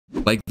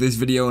Like this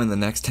video in the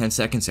next 10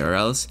 seconds or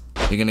else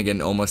you're gonna get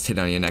an almost hit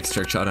on your next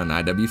trick shot on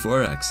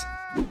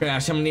IW4X.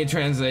 Gosh, I'm gonna need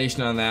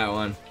translation on that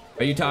one.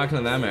 Are you talking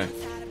to them or?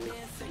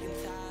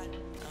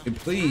 Dude,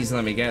 please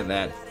let me get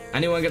that.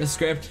 Anyone get a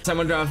script?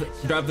 Someone drop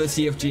the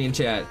CFG in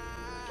chat.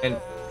 And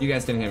you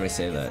guys didn't hear me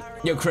say that.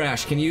 Yo,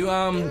 Crash, can you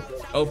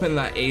open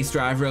the Ace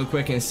drive real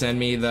quick and send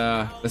me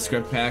the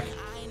script pack?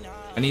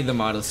 I need the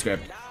model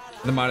script.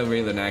 The model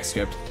reader next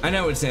script. I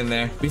know what's in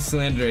there. We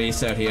slander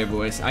Ace out here,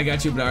 boys. I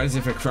got you bars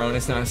if a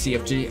Cronus, not a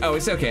CFG. Oh,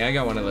 it's okay. I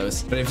got one of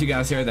those. But if you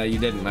guys heard that, you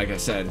didn't, like I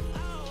said.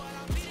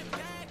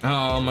 Oh,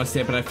 almost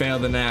hit, but I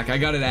failed the knack. I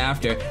got it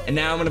after, and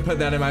now I'm gonna put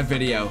that in my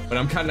video. But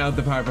I'm cutting out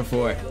the part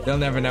before. They'll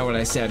never know what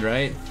I said,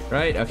 right?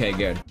 Right? Okay,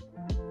 good.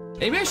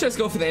 Maybe I should just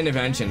go for the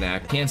intervention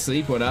knack. Can't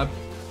sleep. What up?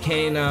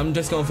 Kane, I'm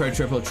just going for a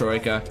triple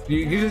troika.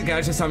 You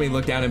guys just saw me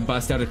look down and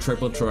bust out a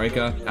triple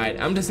troika. Alright,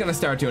 I'm just gonna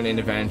start doing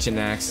intervention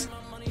knacks.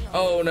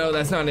 Oh no,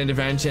 that's not an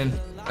intervention.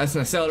 That's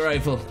an assault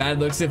rifle. Bad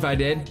looks if I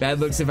did. Bad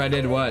looks if I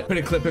did what? Put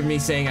a clip of me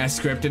saying I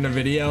script in a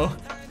video.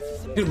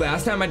 Dude,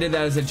 last time I did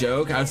that as a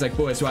joke, I was like,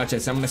 boys, watch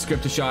this. I'm gonna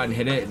script a shot and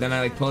hit it. Then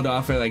I like pulled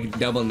off a like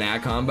double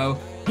knack combo.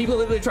 People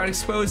literally tried to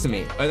expose to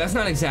me. Oh, that's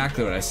not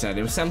exactly what I said.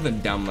 It was something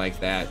dumb like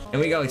that.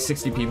 And we got like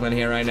 60 people in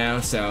here right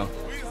now, so.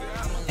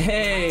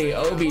 Hey,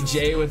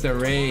 ObJay with the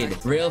raid.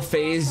 Real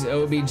FaZe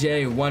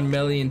ObJay 1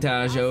 million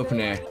Taj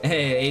opener.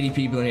 Hey, 80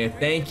 people in here.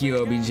 Thank you,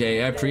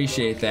 ObJay. I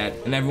appreciate that.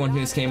 And everyone who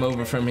just came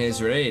over from his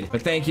raid.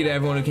 But thank you to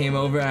everyone who came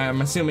over.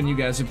 I'm assuming you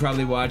guys are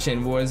probably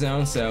watching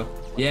Warzone, so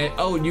yeah.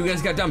 Oh, you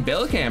guys got done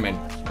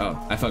Killcamming.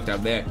 Oh, I fucked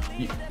up there.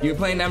 You were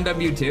playing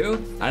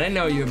MW2? I didn't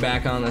know you were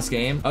back on this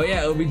game. Oh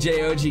yeah,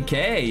 ObJay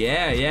OGK.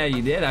 Yeah,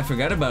 you did. I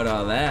forgot about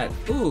all that.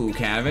 Ooh,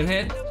 Kevin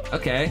hit.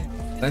 Okay,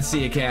 let's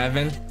see you,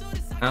 Kevin.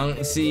 I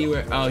don't see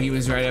where. Oh, he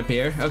was right up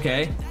here.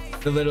 Okay.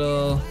 The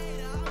little.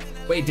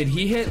 Wait, did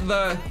he just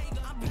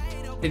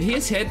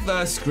hit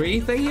the scree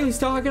thing he was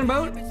talking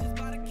about?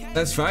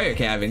 That's fire,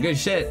 Kevin. Good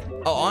shit.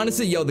 Oh,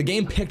 honestly, yo, the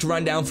game picked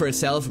rundown for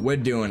itself. We're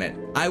doing it.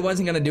 I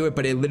wasn't gonna do it,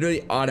 but it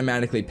literally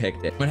automatically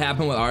picked it. What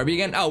happened with Arby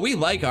again? Oh, we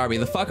like Arby.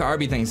 The fuck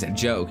Arby thing's a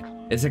joke.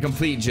 It's a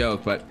complete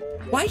joke, but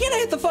why can't I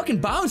hit the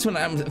fucking bounce when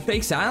I'm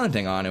fake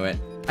silenting onto it?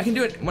 I can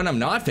do it when I'm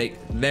not fake.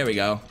 There we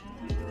go.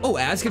 Oh,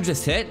 Askip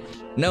just hit.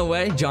 No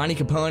way, Johnny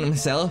Capone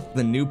himself,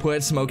 the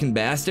Newport smoking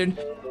bastard.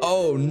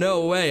 Oh,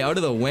 no way, out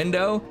of the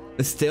window,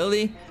 the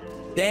Stilly.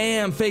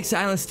 Damn, fake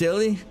silent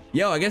Stilly.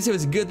 Yo, I guess it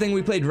was a good thing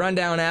we played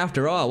rundown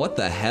after all. What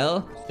the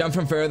hell? Jump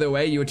from further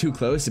away, you were too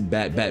close.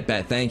 Bet,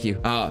 thank you.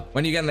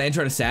 When you get in the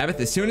intro to Sabbath,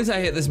 as soon as I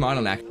hit this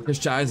model knack,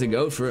 just shy as a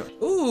goat for it.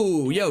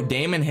 Ooh, yo,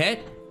 Damon hit.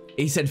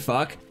 He said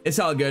fuck. It's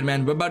all good,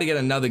 man. We're about to get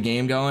another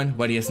game going.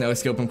 What do you no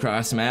scope and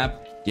cross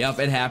map? Yup,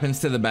 it happens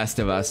to the best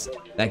of us.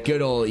 That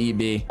good old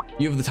EB.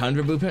 You have the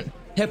Tundra blueprint?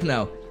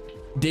 Hypno,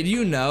 did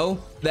you know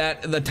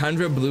that the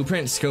Tundra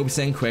blueprint scopes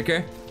in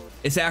quicker?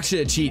 It's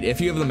actually a cheat.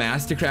 If you have the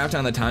Mastercraft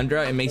on the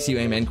Tundra, it makes you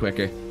aim in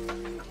quicker.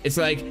 It's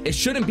like, it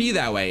shouldn't be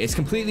that way. It's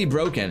completely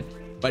broken,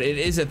 but it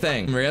is a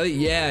thing. Really?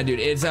 Yeah,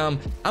 dude, it's, I'm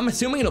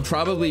assuming it'll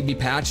probably be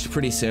patched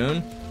pretty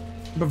soon,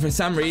 but for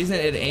some reason,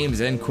 it aims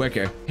in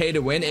quicker. Pay to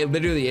win, it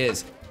literally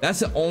is.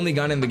 That's the only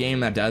gun in the game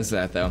that does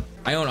that, though.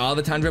 I own all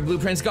the Tundra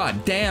blueprints.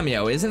 God damn,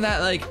 yo, isn't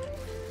that like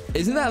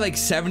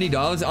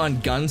 $70 on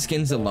gun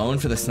skins alone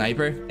for the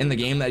sniper in the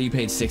game that you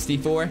paid 60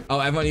 for?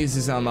 Oh, everyone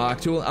uses this unlock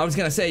tool. I was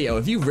gonna say, yo,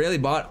 if you really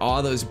bought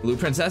all those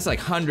blueprints, that's like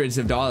hundreds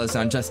of dollars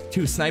on just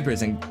 2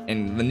 snipers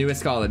in the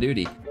newest Call of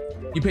Duty.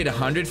 You paid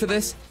 100 for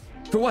this?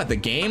 For what, the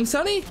game,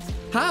 Sonny?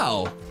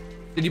 How?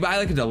 Did you buy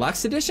like a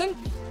deluxe edition?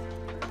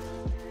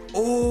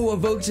 Oh,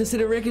 Evoke just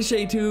hit a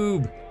ricochet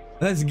tube.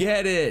 Let's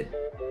get it.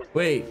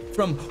 Wait,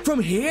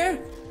 from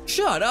here?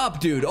 Shut up,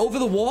 dude. Over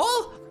the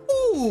wall?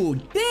 Ooh,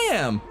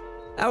 damn.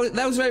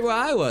 That was right where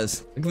I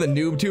was. Look at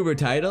the noob tuber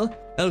title.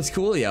 That was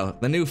cool, yo.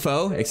 The new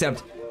foe,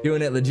 except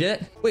doing it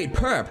legit. Wait,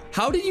 Perp,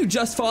 how did you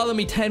just follow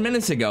me 10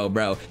 minutes ago,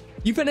 bro?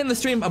 You've been in the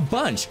stream a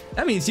bunch.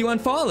 That means you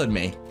unfollowed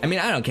me. I mean,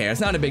 I don't care.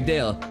 It's not a big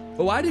deal.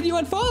 But why did you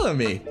unfollow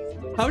me?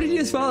 How did you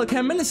just follow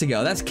 10 minutes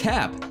ago? That's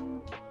cap.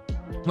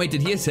 Wait,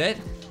 did he just hit?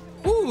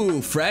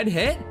 Ooh, Fred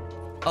hit?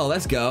 Oh,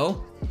 let's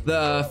go.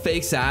 The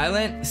fake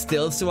silent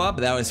still swap.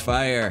 That was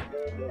fire.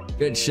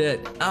 Good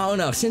shit. I don't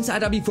know. Since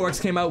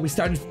IW4X came out, we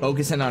started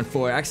focusing on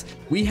 4X.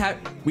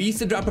 We used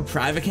to drop a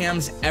private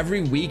cams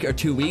every week or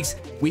 2 weeks.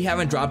 We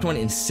haven't dropped one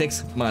in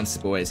 6 months,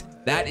 boys.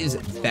 That is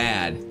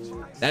bad.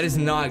 That is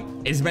not.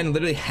 It's been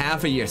literally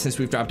half a year since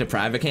we've dropped a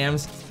private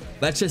cams.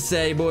 Let's just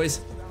say,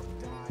 boys,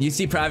 you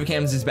see private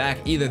cams is back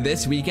either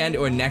this weekend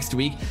or next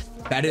week.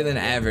 Better than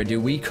ever,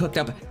 dude. We cooked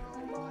up.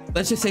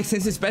 Let's just say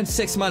since it's been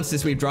 6 months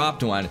since we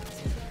dropped one,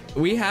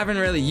 we haven't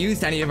really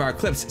used any of our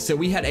clips, so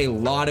we had a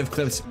lot of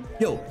clips.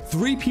 Yo,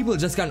 3 people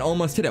just got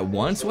almost hit at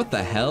once. What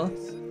the hell?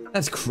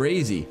 That's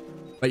crazy.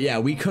 But yeah,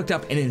 we cooked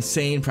up an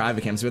insane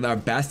private cams with our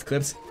best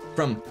clips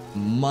from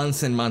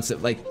months and months.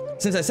 Like,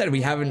 since I said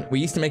we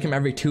used to make them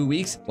every 2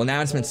 weeks. Well,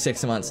 now it's been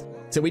 6 months.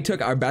 So we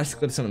took our best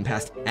clips from the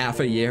past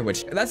half a year,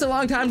 which that's a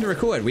long time to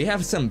record. We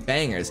have some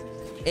bangers.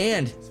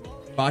 And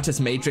watch us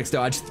matrix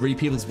dodge 3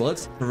 people's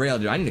bullets? For real,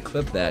 dude, I need to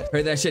clip that.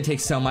 Heard that shit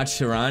takes so much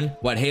to run.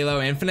 What,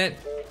 Halo Infinite?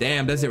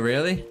 Damn, does it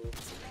really?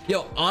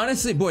 Yo,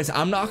 honestly, boys,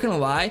 I'm not gonna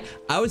lie.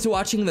 I was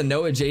watching the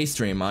Noah J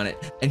stream on it,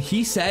 and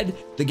he said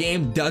the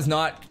game does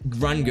not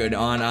run good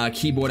on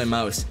keyboard and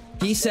mouse.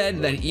 He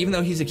said that even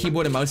though he's a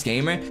keyboard and mouse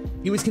gamer,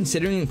 he was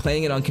considering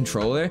playing it on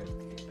controller.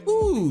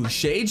 Ooh,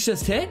 Shades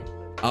just hit?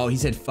 Oh, he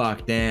said,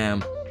 fuck,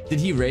 damn. Did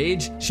he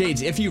rage?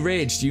 Shades, if you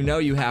raged, you know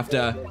you have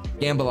to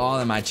gamble all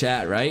in my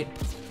chat, right?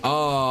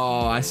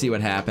 Oh, I see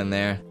what happened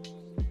there.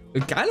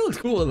 It kind of looks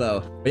cool,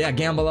 though. But yeah,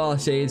 gamble all,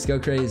 Shades, go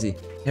crazy.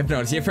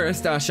 Hypnosis, your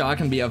first shot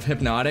can be of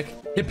Hypnotic.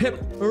 Hip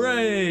hip,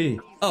 hooray!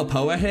 Oh,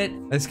 Poa hit?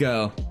 Let's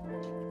go.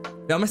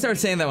 I'm gonna start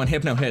saying that when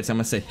Hypno hits. I'm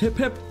gonna say hip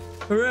hip,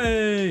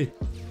 hooray!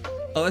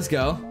 Oh, let's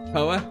go.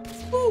 Poa.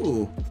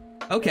 Ooh.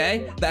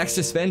 Okay. The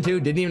extra spin,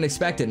 too. Didn't even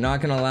expect it, not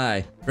gonna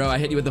lie. Bro, I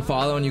hit you with the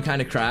follow and you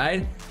kind of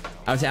cried.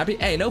 I was happy.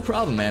 Hey, no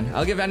problem, man.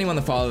 I'll give anyone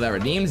the follow that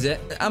redeems it.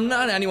 I'm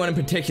not anyone in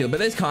particular, but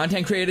there's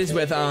content creators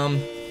with,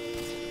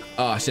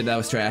 oh shit, that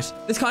was trash.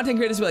 There's content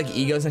creators with like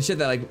egos and shit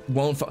that like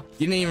won't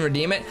you didn't even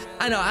redeem it.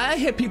 I know, I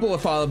hit people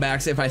with follow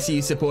backs if I see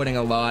you supporting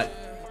a lot.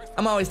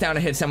 I'm always down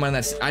to hit someone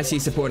that's I see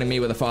supporting me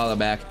with a follow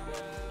back.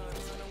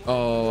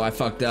 Oh, I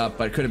fucked up,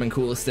 but it could have been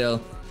cool still.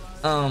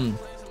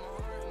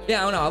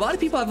 Yeah, I don't know. A lot of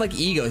people have like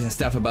egos and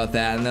stuff about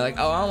that, and they're like,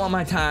 oh, I don't want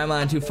my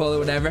timeline too full or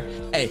whatever.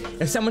 Hey,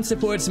 if someone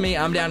supports me,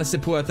 I'm down to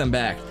support them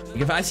back. Like,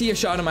 if I see a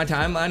shot on my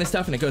timeline and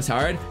stuff and it goes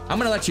hard, I'm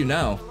gonna let you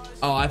know.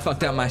 Oh, I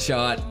fucked up my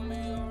shot.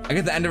 I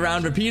got the end of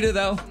round repeater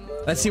though.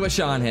 Let's see what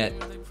Sean hit.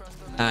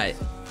 Alright.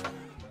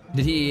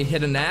 Did he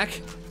hit a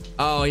knack?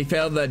 Oh, he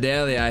failed the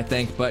daily, I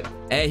think, but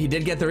hey, he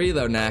did get the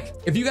reload knack.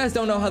 If you guys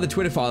don't know how the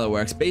Twitter follow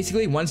works,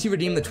 basically, once you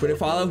redeem the Twitter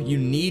follow, you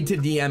need to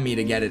DM me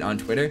to get it on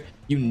Twitter.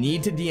 You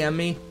need to DM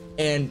me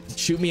and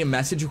shoot me a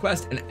message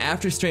request, and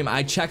after stream,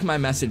 I check my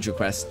message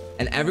request,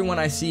 and everyone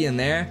I see in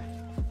there,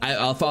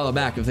 I'll follow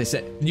back. If they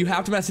say, you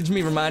have to message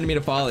me, remind me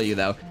to follow you,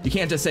 though. You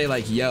can't just say,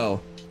 like, yo,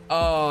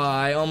 oh,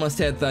 I almost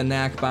hit the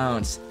knack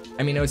bounce.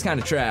 I mean, it was kind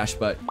of trash,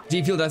 but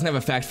G Fuel doesn't have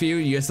effect for you.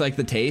 You just like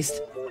the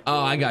taste. Oh,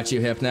 I got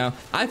you, Hypno.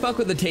 I fuck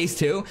with the taste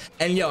too.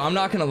 And yo, I'm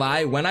not gonna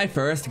lie. When I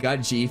first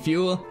got G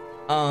Fuel,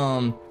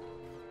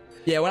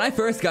 yeah, when I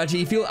first got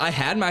G Fuel, I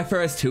had my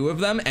first 2 of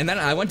them, and then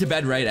I went to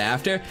bed right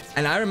after.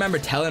 And I remember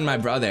telling my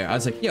brother, I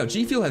was like, yo,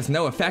 G Fuel has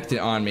no effect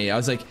on me. I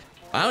was like,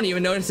 I don't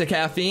even notice the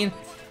caffeine.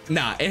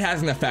 Nah, it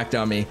has an effect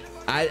on me.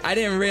 I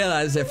didn't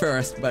realize at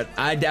first, but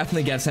I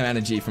definitely get some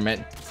energy from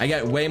it. I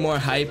get way more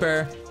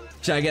hyper.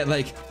 Should I get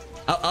like,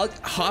 I'll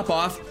hop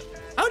off.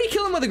 How did he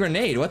kill him with a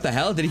grenade? What the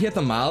hell? Did he hit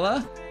the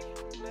mala?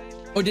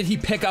 Or did he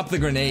pick up the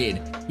grenade?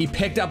 He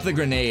picked up the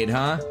grenade,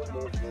 huh?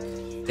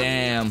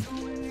 Damn.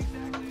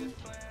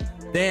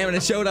 Damn, and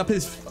it showed up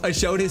his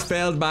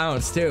failed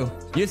bounce too.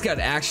 You just got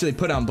actually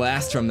put on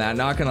blast from that,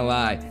 not gonna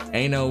lie.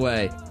 Ain't no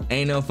way.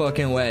 Ain't no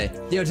fucking way.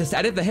 Yo, just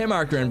edit the hit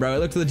marker in, bro. It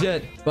looks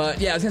legit.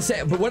 But yeah, I was gonna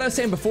say, but what I was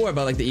saying before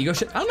about like the ego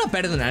shit, I'm not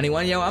better than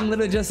anyone, yo. I'm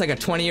literally just like a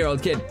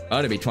 20-year-old kid.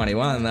 Oh, to be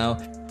 21 though.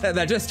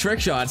 They're just trick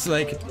shots.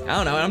 Like, I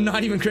don't know. I'm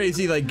not even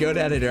crazy, like, good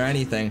at it or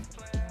anything.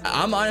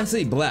 I'm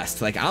honestly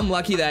blessed. Like, I'm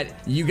lucky that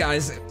you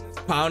guys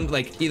found,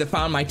 like, either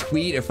found my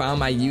tweet or found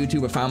my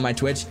YouTube or found my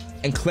Twitch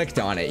and clicked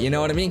on it. You know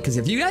what I mean? Because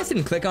if you guys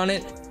didn't click on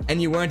it and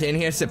you weren't in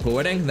here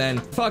supporting, then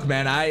fuck,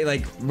 man.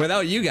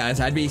 Without you guys,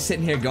 I'd be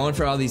sitting here going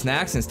for all these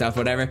knacks and stuff,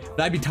 whatever.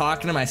 But I'd be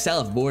talking to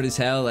myself, bored as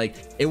hell. Like,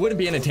 it wouldn't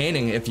be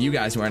entertaining if you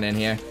guys weren't in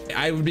here.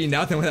 I would be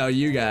nothing without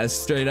you guys,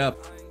 straight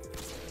up.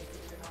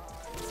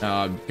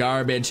 Oh,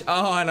 garbage.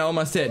 Oh, and I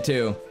almost hit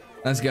too.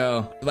 Let's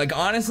go. Like,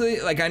 honestly,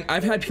 like,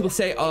 I've had people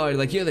say, oh,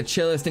 like, you're the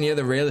chillest and you're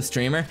the realest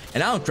streamer.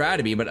 And I don't try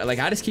to be, but, like,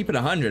 I just keep it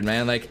 100,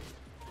 man. Like,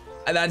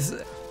 that's, I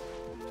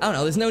don't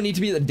know. There's no need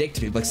to be a dick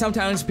to people. Like,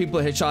 sometimes people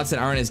hit shots that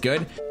aren't as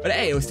good. But,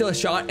 hey, it was still a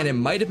shot, and it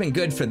might have been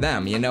good for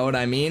them. You know what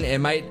I mean?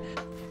 It might...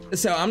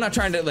 So, I'm not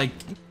trying to, like,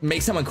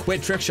 make someone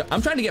quit trick shot.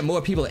 I'm trying to get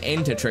more people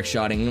into trick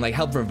shotting and, like,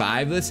 help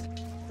revive this.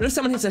 But if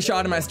someone hits a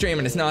shot in my stream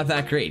and it's not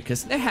that great,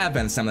 because there have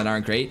been some that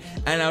aren't great,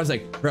 and I was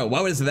like, bro,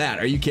 what was that?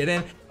 Are you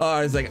kidding? Oh,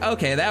 I was like,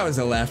 okay, that was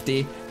a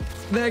lefty.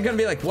 They're gonna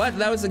be like, what?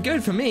 That was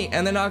good for me,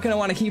 and they're not gonna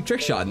want to keep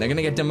trick shotting. They're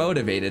gonna get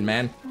demotivated,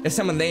 man. If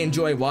someone they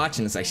enjoy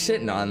watching, it's like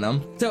shitting on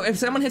them. So if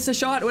someone hits a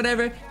shot,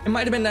 whatever, it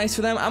might have been nice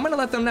for them. I'm gonna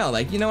let them know,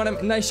 like, you know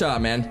what? Nice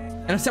shot, man.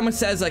 And if someone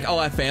says like, oh,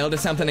 I failed or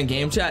something in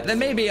game chat, then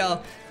maybe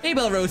I'll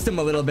roast them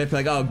a little bit, be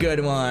like, oh,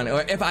 good one.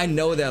 Or if I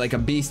know they're like a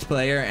beast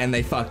player and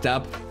they fucked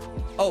up.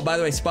 Oh, by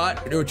the way,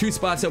 there were 2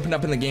 spots opened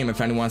up in the game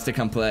if anyone wants to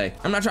come play.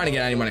 I'm not trying to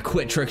get anyone to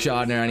quit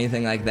trickshotting or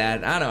anything like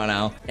that. I don't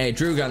know. Hey,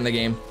 Drew got in the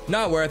game.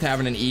 Not worth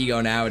having an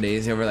ego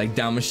nowadays over like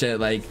dumb shit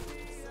like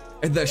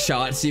the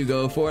shots you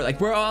go for.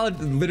 Like, we're all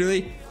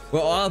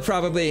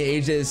probably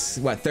ages,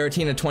 what,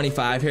 13 to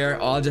 25 here,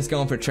 all just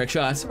going for trick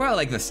shots. We're all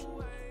like this.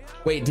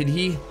 Wait, did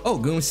he? Oh,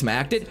 Goom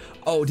smacked it.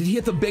 Oh, did he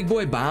hit the big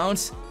boy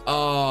bounce?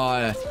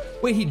 Oh,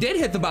 wait, he did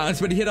hit the bounce,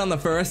 but he hit on the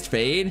first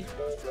fade.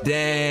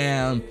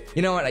 Damn.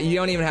 You know what? You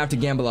don't even have to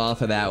gamble all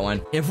for that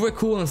one. If we're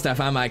cool and stuff,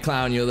 I might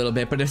clown you a little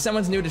bit. But if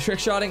someone's new to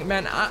trickshotting,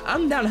 man,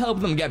 I'm down to help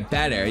them get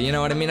better. You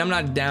know what I mean? I'm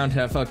not down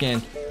to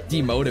fucking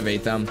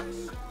demotivate them.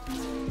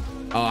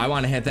 Oh, I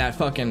want to hit that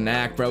fucking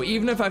knack, bro.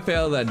 Even if I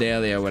fail the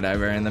daily or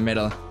whatever in the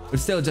middle, it would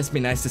still just be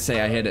nice to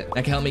say I hit it.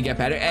 That can help me get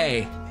better.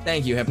 Hey,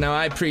 thank you, Hypno.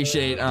 I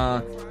appreciate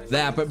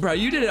that. But bro,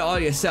 you did it all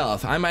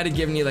yourself. I might have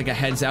given you like a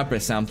heads up or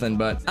something,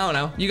 but I don't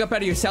know. You got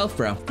better yourself,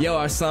 bro. Yo,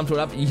 our slumped, what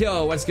up?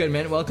 Yo, what's good,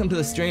 man? Welcome to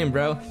the stream,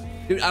 bro.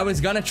 Dude, I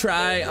was gonna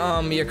try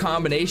your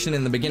combination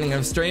in the beginning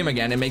of stream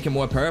again and make it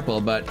more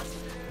purple, but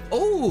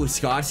oh,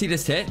 Scottsy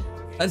just hit.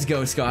 Let's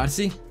go,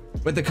 Scottsy.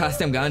 With the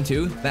custom gun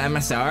too, the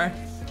MSR.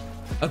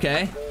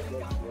 Okay.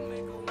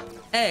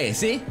 Hey,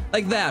 see?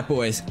 Like that,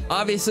 boys.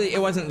 Obviously,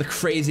 it wasn't the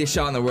craziest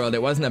shot in the world.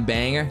 It wasn't a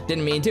banger.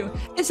 Didn't mean to.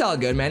 It's all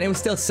good, man. It was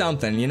still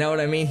something. You know what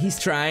I mean? He's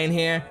trying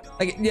here.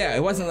 Like, yeah,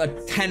 it wasn't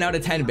like 10 out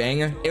of 10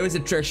 banger. It was a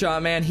trick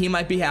shot, man. He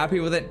might be happy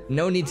with it.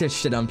 No need to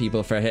shit on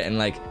people for hitting,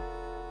 like,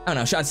 I don't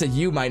know, shots that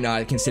you might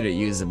not consider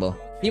usable.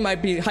 He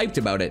might be hyped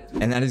about it.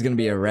 And that is going to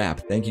be a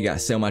wrap. Thank you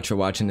guys so much for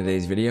watching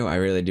today's video. I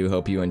really do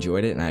hope you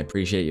enjoyed it, and I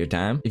appreciate your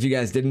time. If you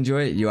guys did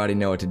enjoy it, you already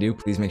know what to do.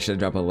 Please make sure to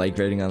drop a like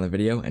rating on the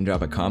video and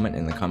drop a comment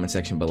in the comment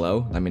section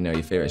below. Let me know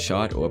your favorite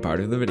shot or part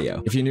of the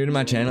video. If you're new to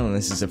my channel and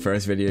this is the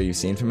first video you've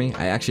seen from me,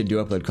 I actually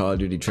do upload Call of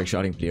Duty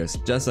trickshotting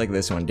videos just like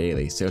this one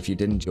daily. So if you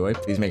did enjoy,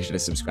 please make sure to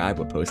subscribe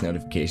with post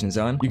notifications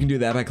on. You can do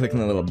that by clicking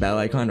the little bell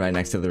icon right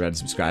next to the red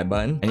subscribe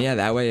button. And yeah,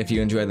 that way if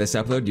you enjoy this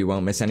upload, you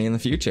won't miss any in the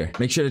future.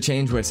 Make sure to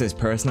change where it says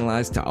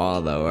personalized to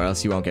all though, or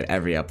else you won't get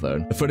every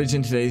upload. The footage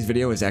in today's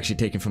video was actually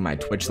taken from my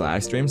Twitch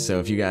live stream, so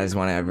if you guys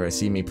want to ever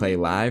see me play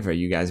live or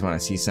you guys want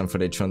to see some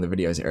footage from the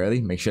videos early,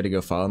 make sure to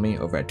go follow me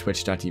over at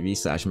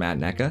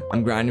twitch.tv/mattneka.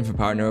 I'm grinding for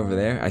partner over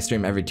there. I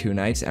stream every 2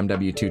 nights,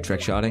 MW2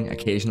 Trickshotting.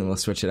 Occasionally we'll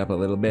switch it up a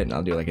little bit and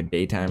I'll do like a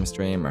daytime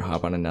stream or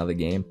hop on another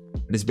game.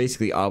 But it's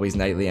basically always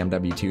nightly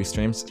MW2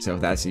 streams, so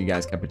if that's you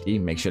guys' cup of tea,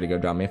 make sure to go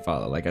drop me a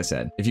follow, like I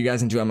said. If you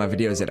guys enjoy my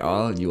videos at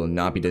all, you will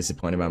not be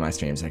disappointed by my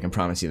streams, I can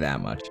promise you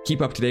that much.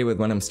 Keep up to date with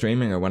when I'm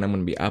streaming or when I'm going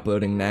to be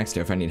uploading next,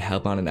 or if I need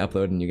help on an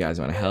upload and you guys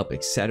want to help,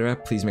 etc.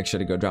 Please make sure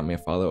to go drop me a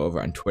follow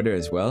over on Twitter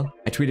as well.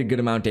 I tweet a good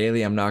amount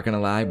daily, I'm not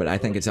gonna lie, but I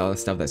think it's all the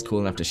stuff that's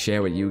cool enough to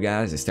share with you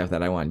guys, the stuff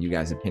that I want you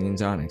guys'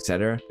 opinions on,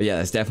 etc. But yeah,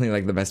 that's definitely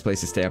like the best place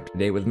to stay up to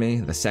date with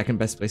me. The second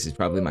best place is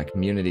probably my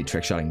community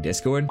trickshotting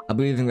Discord. I'll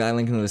be leaving that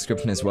link in the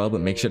description as well,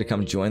 but make sure to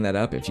come join that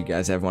up. If you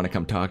guys ever want to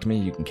come talk to me,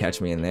 you can catch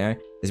me in there,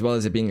 as well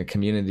as it being a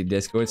community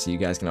Discord, so you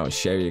guys can always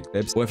share your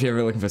clips. Or if you're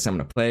ever looking for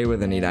someone to play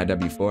with or need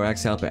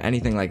IW4X help or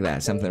anything like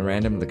that, something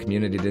random, the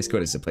community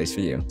Discord is the place for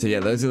you. So yeah,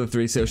 those are the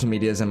 3 social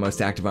medias I'm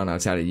most active on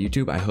outside of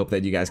YouTube. I hope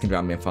that you guys can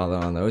drop me a follow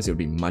on those. It would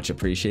be much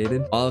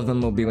appreciated. All of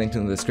them will be linked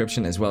in the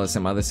description, as well as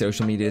some other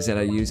social medias that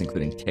I use,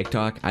 including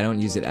TikTok. I don't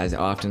use it as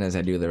often as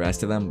I do the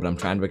rest of them, but I'm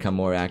trying to become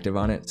more active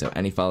on it, so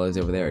any follows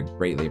over there are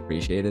greatly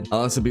appreciated.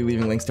 I'll also be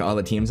leaving links to all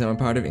the teams I'm a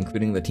part of,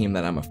 including the team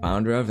that I'm a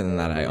founder of and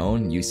that I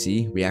own,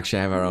 UC. We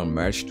actually have our own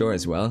merch store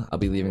as well. I'll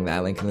be leaving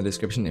that link in the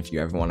description if you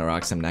ever want to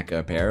rock some NECA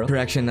apparel.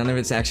 Correction, none of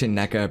it's actually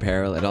NECA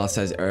apparel. It all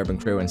says Urban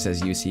Crew and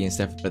says UC and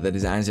stuff, but the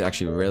designs are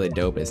actually really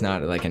dope. It's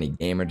not like any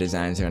gamer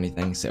designs or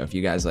anything, so if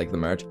you guys like the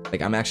merch,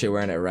 like I'm actually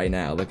wearing it right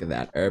now. Look at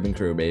that. Urban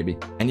Crew, baby.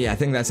 And yeah, I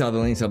think that's all the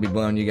links I'll be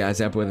blowing you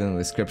guys up with in the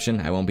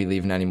description. I won't be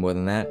leaving any more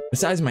than that.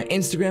 Besides my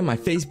Instagram, my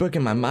Facebook,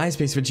 and my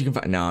MySpace, which you can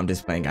find. No, I'm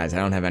just playing, guys. I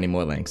don't have any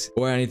more links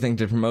or anything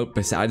to promote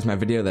besides my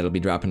video that'll be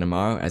dropping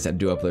tomorrow, as I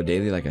do upload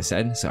daily, like I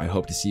said. So I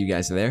hope to see you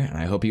guys there, and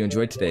I hope you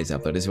enjoyed today's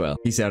upload as well.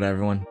 Peace out,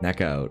 everyone.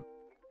 NECA out.